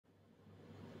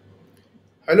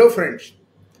Hello friends,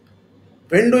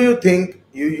 when do you think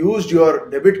you used your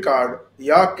debit card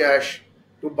or cash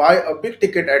to buy a big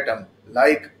ticket item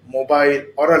like mobile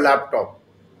or a laptop?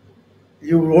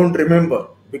 You won't remember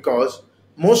because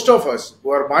most of us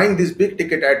who are buying these big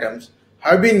ticket items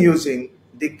have been using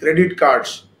the credit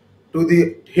cards to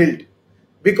the hilt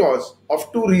because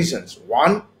of two reasons.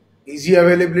 One, easy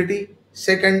availability.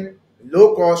 Second,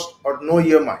 low cost or no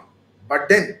EMI. But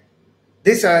then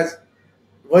this has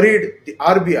worried the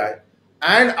RBI,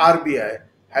 and RBI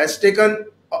has taken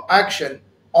action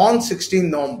on 16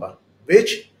 November,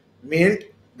 which meant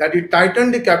that it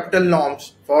tightened the capital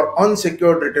norms for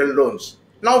unsecured retail loans.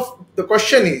 Now, the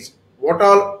question is, what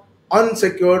are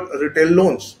unsecured retail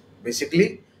loans?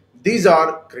 Basically, these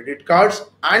are credit cards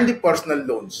and the personal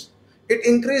loans. It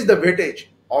increased the weightage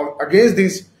against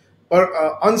these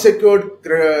unsecured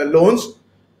loans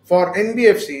for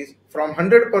NBFCs from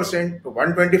 100% to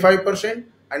 125%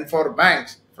 and for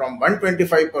banks from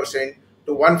 125%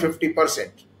 to 150%.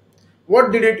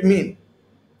 What did it mean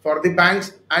for the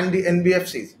banks and the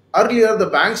NBFCs? Earlier, the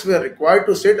banks were required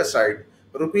to set aside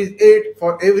rupees 8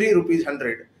 for every rupees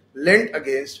 100 lent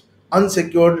against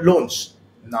unsecured loans.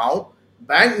 Now,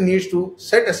 bank needs to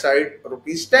set aside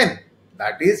rupees 10.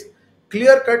 That is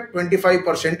clear-cut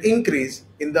 25% increase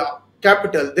in the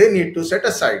capital they need to set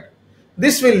aside.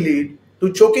 This will lead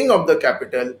to choking of the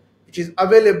capital which is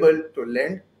available to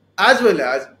lend as well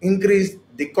as increase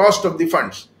the cost of the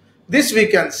funds. This we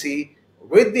can see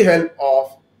with the help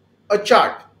of a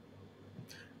chart.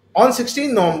 On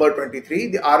 16 November 23,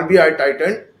 the RBI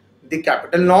tightened the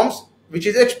capital norms, which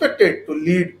is expected to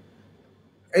lead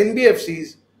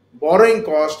NBFCs borrowing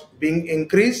cost being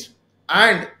increased,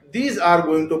 and these are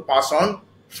going to pass on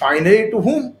finally to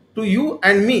whom? To you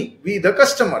and me, we the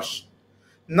customers.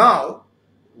 Now,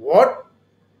 what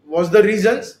was the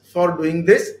reasons for doing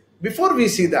this? Before we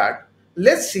see that,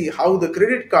 let's see how the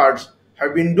credit cards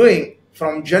have been doing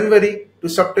from January to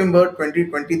September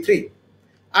 2023.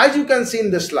 As you can see in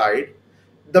the slide,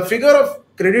 the figure of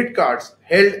credit cards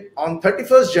held on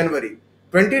 31st January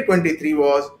 2023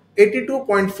 was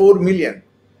 82.4 million.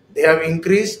 They have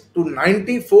increased to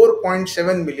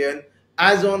 94.7 million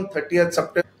as on 30th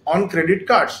September on credit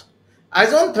cards.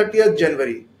 As on 30th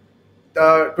January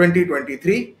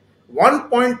 2023,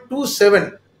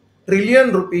 1.27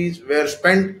 trillion rupees were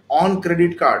spent on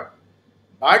credit card.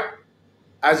 But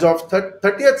as of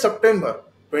 30th September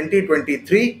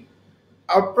 2023,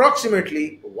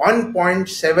 approximately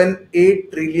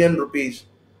 1.78 trillion rupees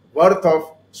worth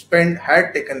of spend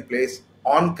had taken place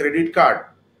on credit card.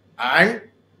 And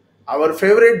our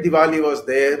favorite Diwali was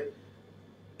there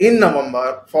in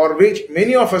November, for which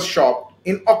many of us shopped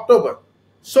in October.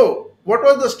 So, what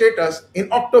was the status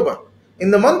in October? In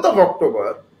the month of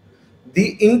October,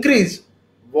 the increase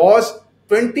was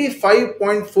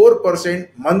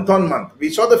 25.4% month on month.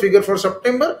 We saw the figure for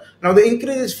September. Now the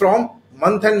increase is from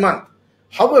month and month.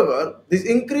 However, this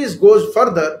increase goes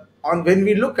further on when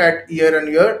we look at year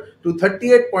on year to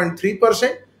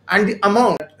 38.3%, and the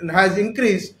amount has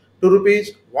increased to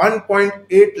rupees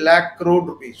 1.8 lakh crore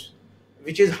rupees,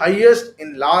 which is highest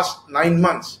in last 9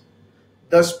 months.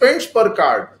 The spends per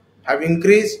card have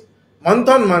increased month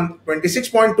on month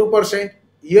 26.2%,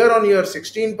 year on year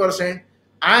 16%,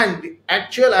 and the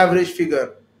actual average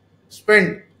figure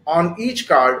spent on each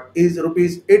card is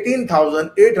rupees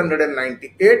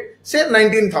 18,898, say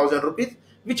 19,000 rupees,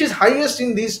 which is highest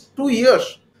in these 2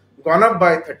 years, gone up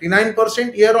by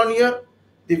 39% year on year.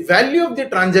 The value of the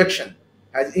transaction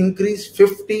has increased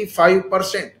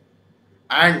 55%,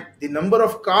 and the number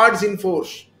of cards in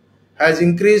force has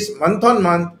increased month on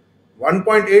month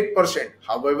 1.8%.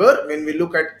 However, when we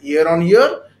look at year on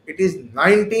year, it is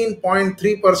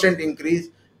 19.3% increase,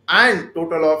 and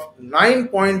total of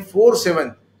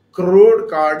 9.47 crore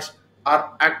cards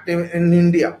are active in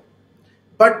India.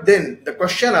 But then the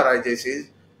question arises is,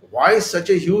 why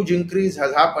such a huge increase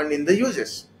has happened in the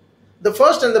uses? The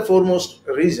first and the foremost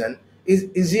reason is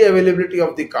easy availability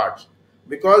of the cards,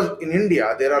 because in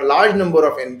India there are large number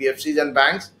of NBFCs and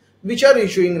banks which are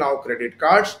issuing now credit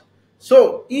cards.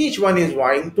 So each one is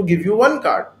vying to give you one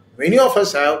card. Many of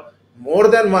us have more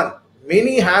than one.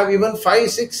 Many have even 5,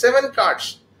 6, 7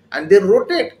 cards, and they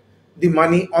rotate the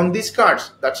money on these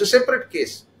cards. That's a separate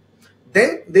case.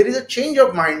 Then there is a change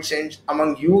of mindset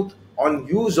among youth on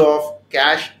use of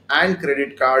cash and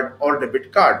credit card or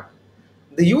debit card.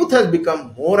 The youth has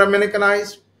become more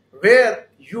Americanized, where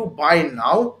you buy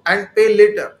now and pay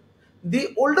later.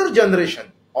 The older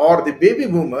generation or the baby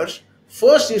boomers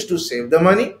first is to save the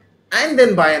money and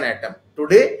then buy an item.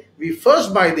 Today, we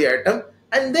first buy the item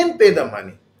and then pay the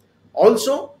money.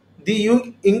 Also,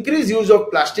 The increased use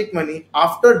of plastic money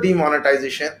after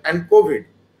demonetization and COVID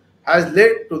has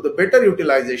led to the better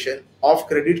utilization of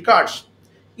credit cards,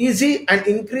 easy and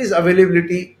increased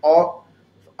availability of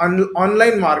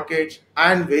online markets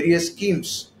and various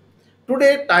schemes.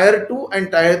 Today, Tier 2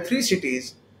 and Tier 3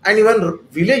 cities and even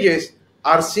villages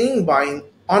are seeing buying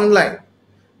online.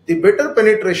 The better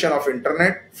penetration of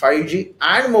internet, 5G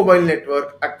and mobile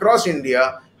network across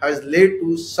India has led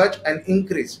to such an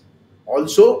increase.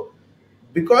 Also,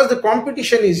 because the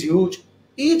competition is huge,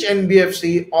 each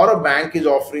NBFC or a bank is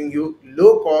offering you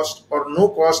low cost or no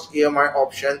cost EMI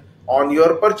option on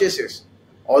your purchases.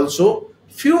 Also,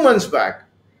 few months back,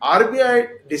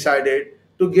 RBI decided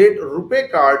to get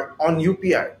RuPay card on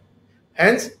UPI.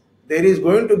 Hence, there is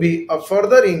going to be a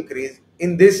further increase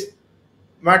in this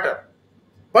matter.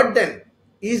 But then,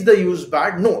 is the use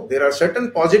bad? No, there are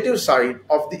certain positive side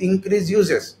of the increased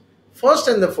uses. First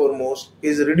and the foremost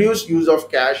is reduced use of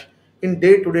cash in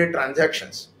day-to-day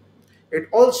transactions. It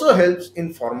also helps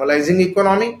in formalizing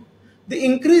economy. The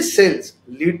increased sales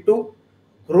lead to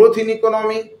growth in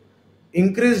economy,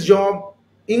 increased job,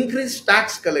 increased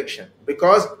tax collection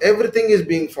because everything is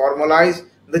being formalized.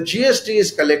 The GST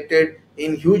is collected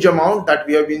in huge amount that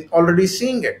we have been already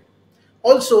seeing it.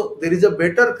 Also, there is a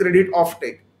better credit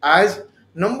offtake as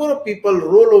number of people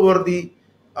roll over the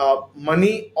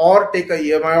money or take a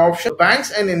EMI option.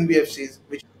 Banks and NBFCs,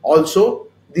 which also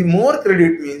the more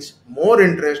credit means more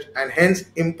interest and hence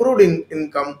improved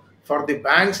income for the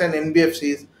banks and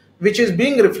NBFCs, which is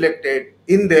being reflected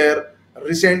in their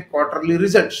recent quarterly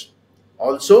results.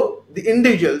 Also, the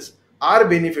individuals are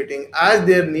benefiting as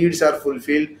their needs are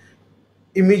fulfilled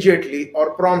immediately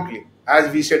or promptly.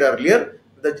 As we said earlier,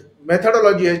 the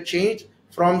methodology has changed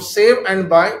from save and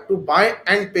buy to buy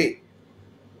and pay.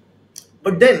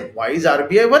 But then, why is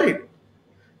RBI worried?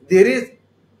 There is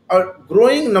a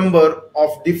growing number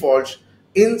of defaults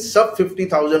in sub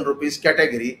 50,000 rupees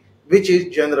category, which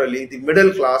is generally the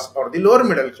middle class or the lower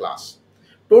middle class.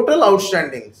 Total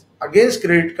outstandings against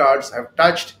credit cards have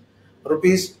touched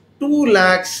rupees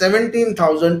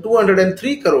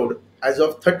 2,17,203 crore as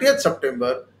of 30th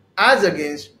September as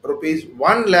against rupees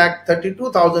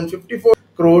 1,32,054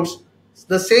 crores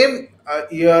the same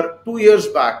year 2 years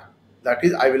back. That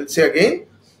is, I will say again,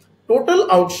 total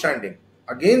outstanding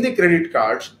against the credit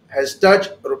cards has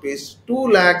touched rupees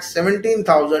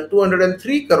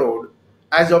 2,17,203 crore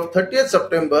as of 30th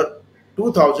September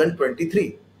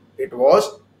 2023. It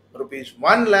was rupees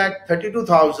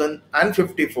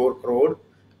 1,32,054 crore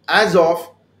as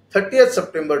of 30th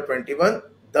September 21,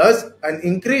 thus an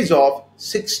increase of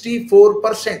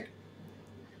 64%.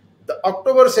 The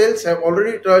October sales have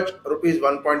already touched rupees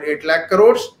 1.8 lakh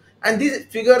crores and these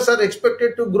figures are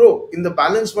expected to grow in the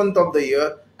balance month of the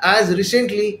year as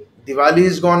recently Diwali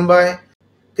is gone by,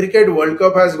 Cricket World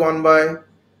Cup has gone by,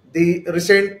 the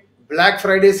recent Black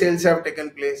Friday sales have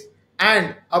taken place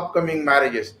and upcoming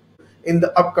marriages in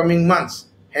the upcoming months.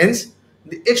 Hence,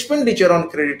 the expenditure on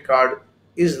credit card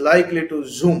is likely to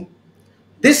zoom.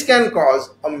 This can cause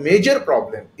a major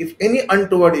problem if any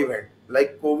untoward event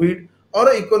like COVID or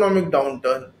an economic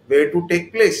downturn were to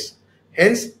take place.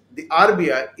 Hence, the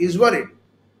RBI is worried.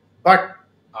 But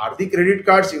are the credit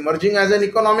cards emerging as an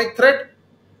economic threat?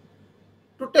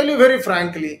 To tell you very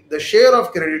frankly, the share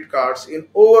of credit cards in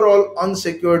overall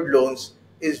unsecured loans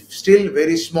is still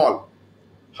very small.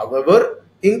 However,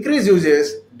 increased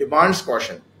usage demands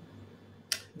caution.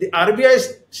 The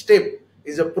RBI's step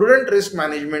is a prudent risk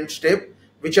management step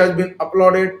which has been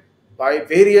applauded by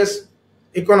various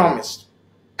economists.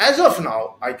 As of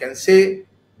now, I can say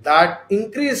that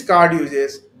increased card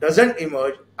usage doesn't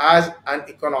emerge as an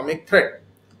economic threat.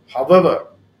 However,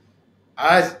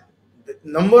 as the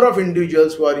number of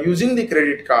individuals who are using the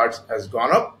credit cards has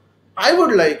gone up, I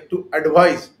would like to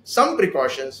advise some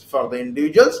precautions for the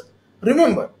individuals.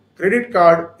 Remember, credit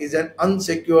card is an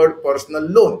unsecured personal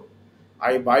loan.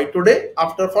 I buy today,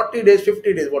 after 40 days,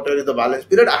 50 days, whatever is the balance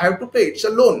period, I have to pay. It's a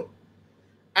loan.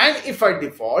 And if I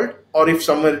default or if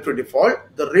someone to default,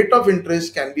 the rate of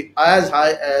interest can be as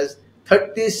high as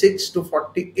 36 to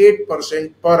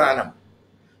 48% per annum.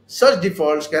 Such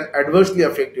defaults can adversely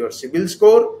affect your CIBIL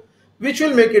score, which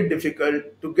will make it difficult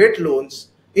to get loans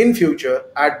in future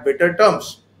at better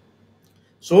terms.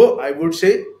 So I would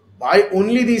say buy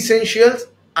only the essentials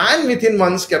and within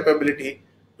one's capability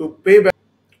to pay back.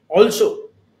 Also,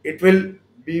 it will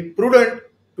be prudent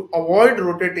to avoid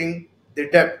rotating the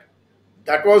debt.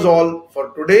 That was all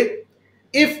for today.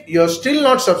 If you're still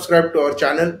not subscribed to our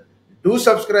channel, do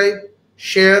subscribe,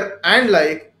 share and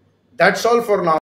like. That's all for now.